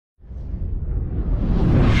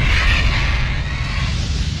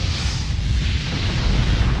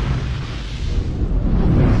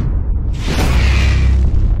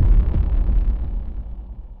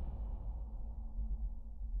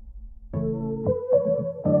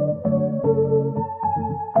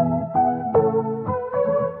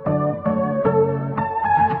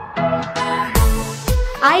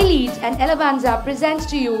iLEAD and Elevanza presents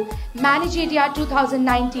to you Managedia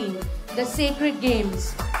 2019, the Sacred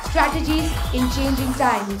Games, Strategies in Changing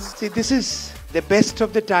Times. See, this is the best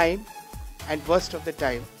of the time and worst of the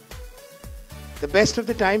time. The best of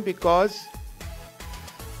the time because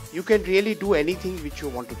you can really do anything which you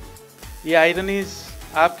want to do. ये आयरनीज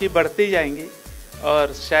आपकी बढ़ती जाएंगी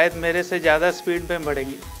और शायद मेरे से ज़्यादा speed में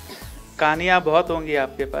बढ़ेंगी। कहानियाँ बहुत होंगी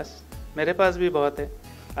आपके पास, मेरे पास भी बहुत है।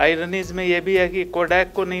 आयरनीज में ये भी है कि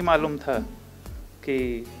कोडैक को नहीं मालूम था कि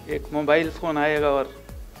एक मोबाइल फ़ोन आएगा और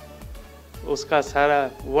उसका सारा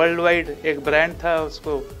वर्ल्ड वाइड एक ब्रांड था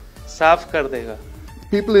उसको साफ कर देगा।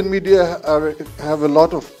 People in media have a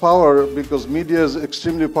lot of power because media is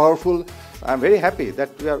extremely powerful. I am very happy that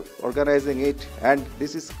we are organizing it, and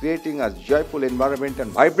this is creating a joyful environment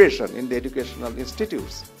and vibration in the educational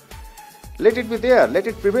institutes. Let it be there, let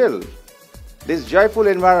it prevail, this joyful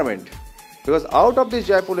environment, because out of this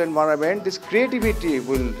joyful environment, this creativity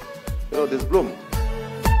will, this bloom.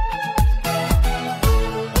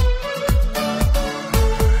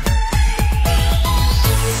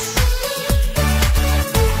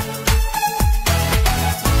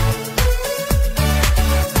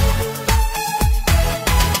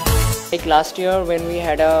 Like last year when we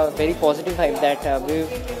had a very positive hype that we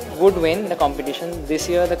would win the competition, this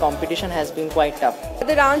year the competition has been quite tough.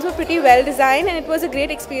 The rounds were pretty well designed and it was a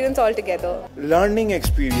great experience altogether. Learning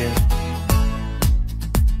experience.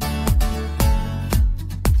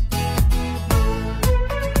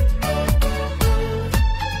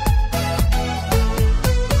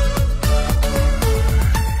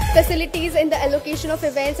 Facilities in the allocation of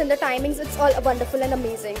events and the timings, it's all wonderful and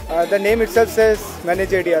amazing. The name itself says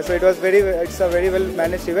Managedia, so it's a very well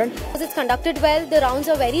managed event. Because it's conducted well, the rounds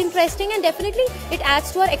are very interesting and definitely it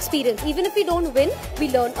adds to our experience. Even if we don't win, we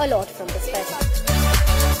learn a lot from this fest.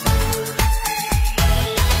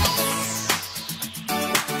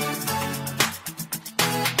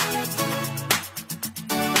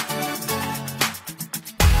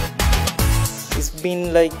 It's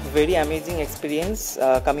been like very amazing experience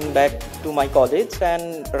coming back to my college,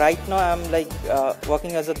 and right now I'm like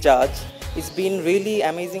working as a judge. It's been really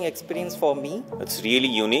amazing experience for me. It's really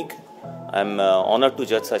unique. I'm honored to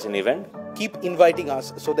judge such an event. Keep inviting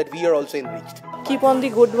us so that we are also enriched. Keep on the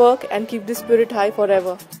good work and keep the spirit high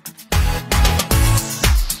forever.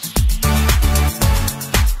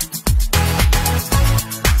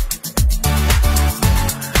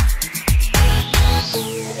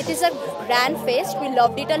 It is a grand fest, we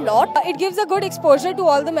loved it a lot. It gives a good exposure to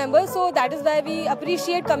all the members, so that is why we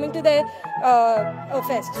appreciate coming to the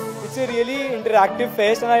fest. It's a really interactive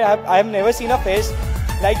fest, and I have never seen a fest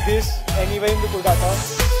like this anywhere in the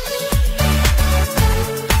Kolkata.